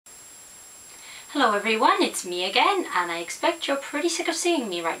Hello everyone, it's me again, and I expect you're pretty sick of seeing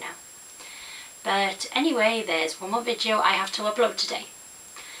me right now. But anyway, there's one more video I have to upload today.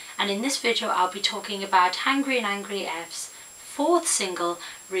 And in this video I'll be talking about HANGRY&ANGRY-f's fourth single,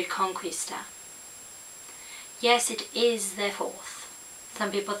 Reconquista. Yes, it is their fourth.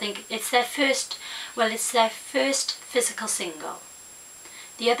 Some people think it's their first, well, it's their first physical single.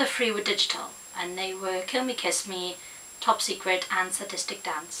 The other three were digital, and they were Kill Me Kiss Me, Top Secret and Sadistic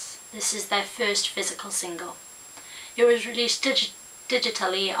Dance. This is their first physical single. It was released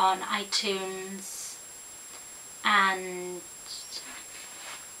digitally on iTunes and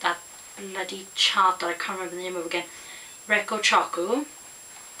that bloody chart that I can't remember the name of again, Reconquista,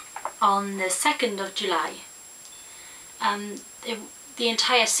 on the 2nd of July. The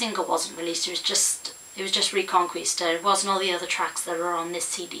entire single wasn't released, it was just Reconquista. It wasn't all the other tracks that are on this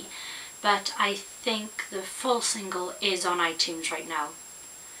CD. But I think the full single is on iTunes right now.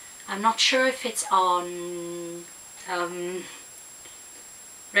 I'm not sure if it's on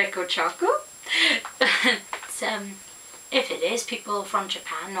Reconquista, but if it is, people from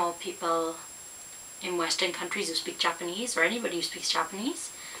Japan or people in Western countries who speak Japanese, or anybody who speaks Japanese,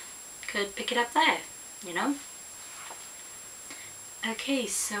 could pick it up there, you know. Okay,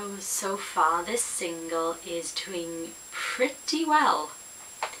 so far this single is doing pretty well.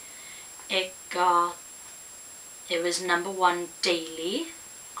 It was #1 daily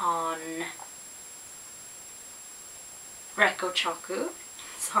on Reconquista.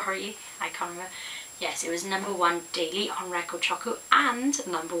 Sorry, I can't remember. Yes, it was #1 daily on Reconquista and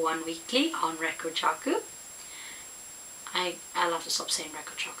 #1 weekly on Reconquista. I'll have to stop saying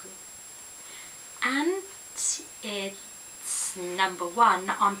Reconquista. And it's #1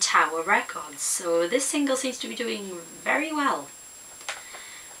 on Tower Records. So this single seems to be doing very well.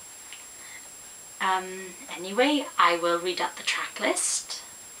 Anyway, I will read out the track list.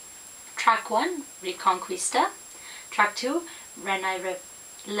 Track 1, Reconquista. Track 2, Renai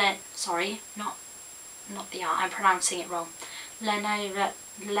I'm pronouncing it wrong.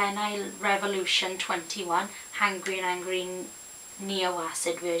 Renai Revolution 21, HANGRY&ANGRY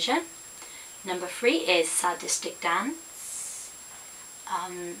NeoAcid version. Number 3 is Sadistic Dance,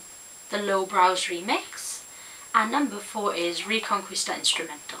 the LOWBROWS remix. And number 4 is Reconquista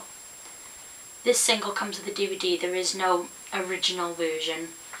Instrumental. This single comes with a DVD, there is no original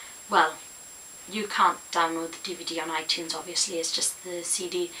version. Well, you can't download the DVD on iTunes obviously, it's just the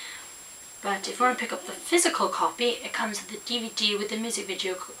CD. But if you want to pick up the physical copy, it comes with the DVD with the music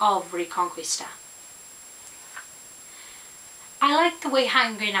video of Reconquista. I like the way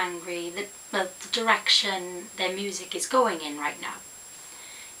HANGRY&ANGRY, the direction their music is going in right now.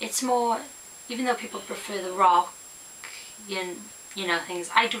 It's more, even though people prefer the rock, you know, things.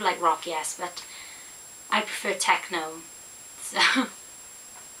 I do like rock, yes, but I prefer techno, so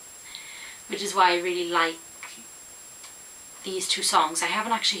which is why I really like these two songs. I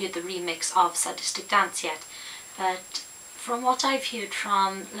haven't actually heard the remix of Sadistic Dance yet, but from what I've heard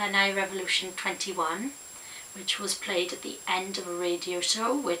from Renai Revolution 21, which was played at the end of a radio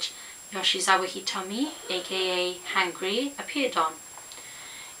show which Yoshizawa Hitomi, aka Hangry, appeared on,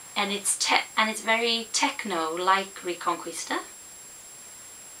 and it's very techno like Reconquista.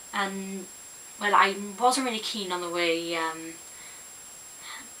 And well, I wasn't really keen on the way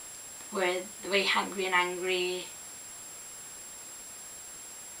HANGRY&ANGRY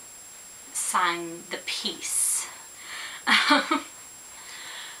sang the piece.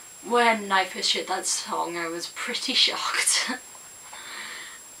 When I first heard that song, I was pretty shocked.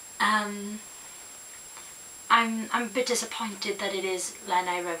 I'm a bit disappointed that it is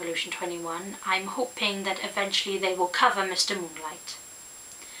Renai Revolution 21. I'm hoping that eventually they will cover Mr. Moonlight.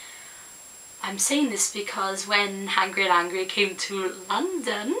 I'm saying this because when HANGRY&ANGRY came to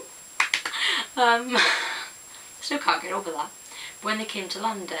London, still can't get over that. When they came to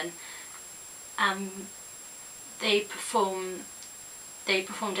London, they performed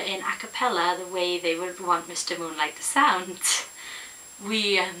it in a cappella the way they would want Mr. Moonlight to sound.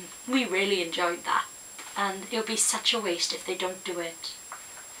 We really enjoyed that, and it'll be such a waste if they don't do it.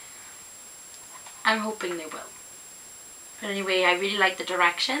 I'm hoping they will. But anyway, I really like the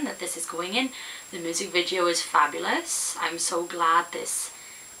direction that this is going in. The music video is fabulous. I'm so glad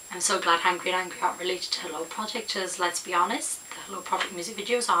HANGRY&ANGRY got related to Hello Project, because let's be honest, the Hello Project music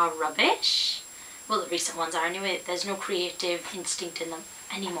videos are rubbish. Well, the recent ones are anyway. There's no creative instinct in them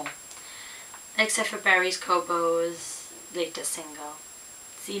anymore. Except for Berry's Kobo's latest single.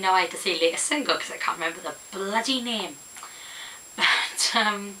 See, now I had to say latest single because I can't remember the bloody name. But,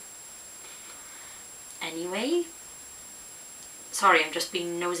 anyway, sorry, I'm just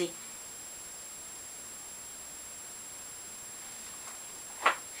being nosy.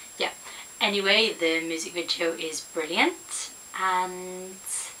 Yeah, Anyway, the music video is brilliant, and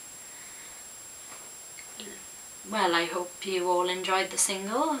well, I hope you all enjoyed the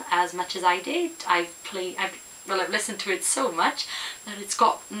single as much as I did. I've listened to it so much that it's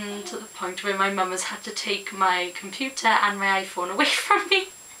gotten to the point where my mum has had to take my computer and my iPhone away from me.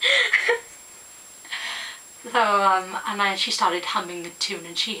 So, she started humming the tune,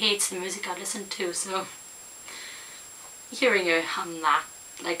 and she hates the music I listen to, so hearing her hum that,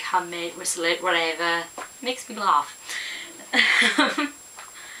 like hum it, whistle it, whatever, makes me laugh.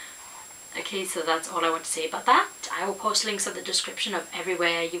 Okay, so that's all I want to say about that. I will post links in the description of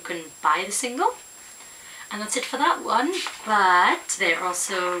everywhere you can buy the single. And that's it for that one. But they've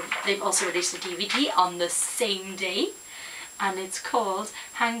also released a DVD on the same day. And it's called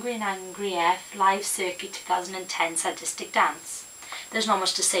HANGRY&ANGRY-f Live Circuit 2010 Sadistic Dance. There's not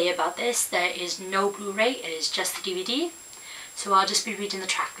much to say about this. There is no Blu-ray, it is just the DVD. So I'll just be reading the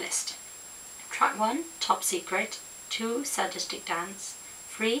track list. Track 1, Top Secret. 2, Sadistic Dance.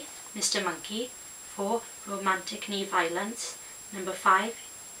 3, Mr.Monkey. 4, Romantic Knee Violence. Number 5,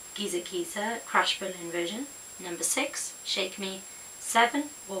 GIZA GIZA Crash Berlin version. Number 6, Shake Me. 7,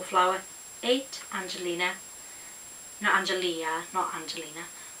 Wallflower. 8, Angelia, not Angelina.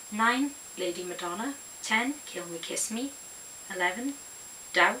 9, Lady Madonna. 10, Kill Me Kiss Me. 11,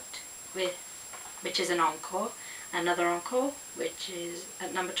 Doubt, which is an encore. Another encore, which is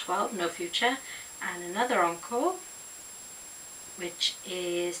at number 12, No Future. And another encore, which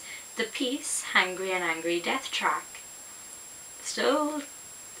is the piece Hangry and Angry Death Track.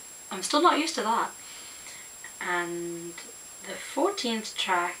 I'm still not used to that. And the 14th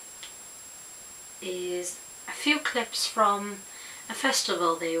track is a few clips from a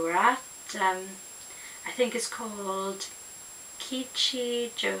festival they were at. I think it's called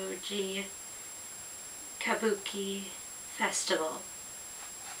Kichi Joji Kabuki Festival.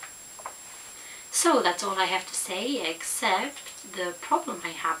 So that's all I have to say, except the problem I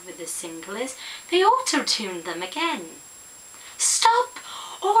have with this single is they auto-tuned them again. Stop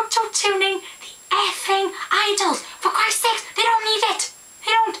auto-tuning the effing idols! For Christ's sake, they don't need it!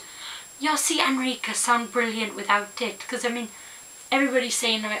 They don't! Yossi and Rika sound brilliant without it, because I mean, everybody's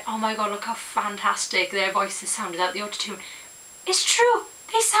saying, oh my god, look how fantastic their voices sound without the auto-tune. It's true,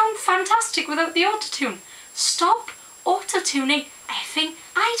 they sound fantastic without the auto-tune. Stop auto-tuning effing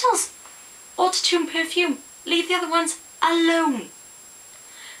idols! Auto-tune Perfume, leave the other ones alone.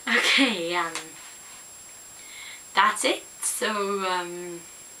 Okay, that's it. So,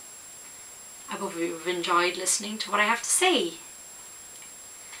 I hope you've enjoyed listening to what I have to say.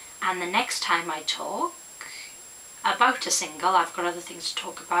 And the next time I talk about a single, I've got other things to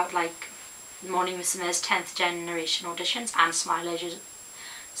talk about, like Morning Musume's 10th generation auditions and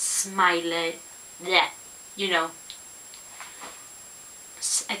you know,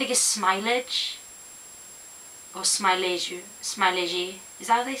 I think it's Smilage or Smilage, is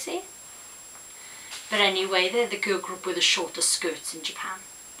that how they say it? But anyway, they're the girl group with the shorter skirts in Japan.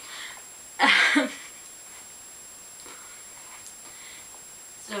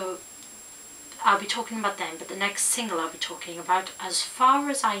 So I'll be talking about them, but the next single I'll be talking about, as far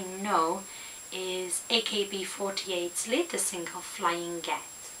as I know, is AKB48's latest single, Flying Get,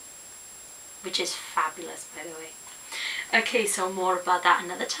 which is fabulous, by the way. Okay, so more about that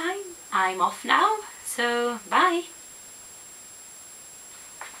another time. I'm off now, so bye.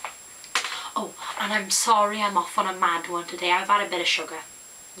 Oh, and I'm sorry I'm off on a mad one today. I've had a bit of sugar,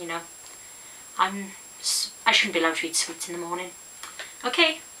 you know. I shouldn't be allowed to eat sweets in the morning.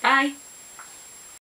 Okay, bye.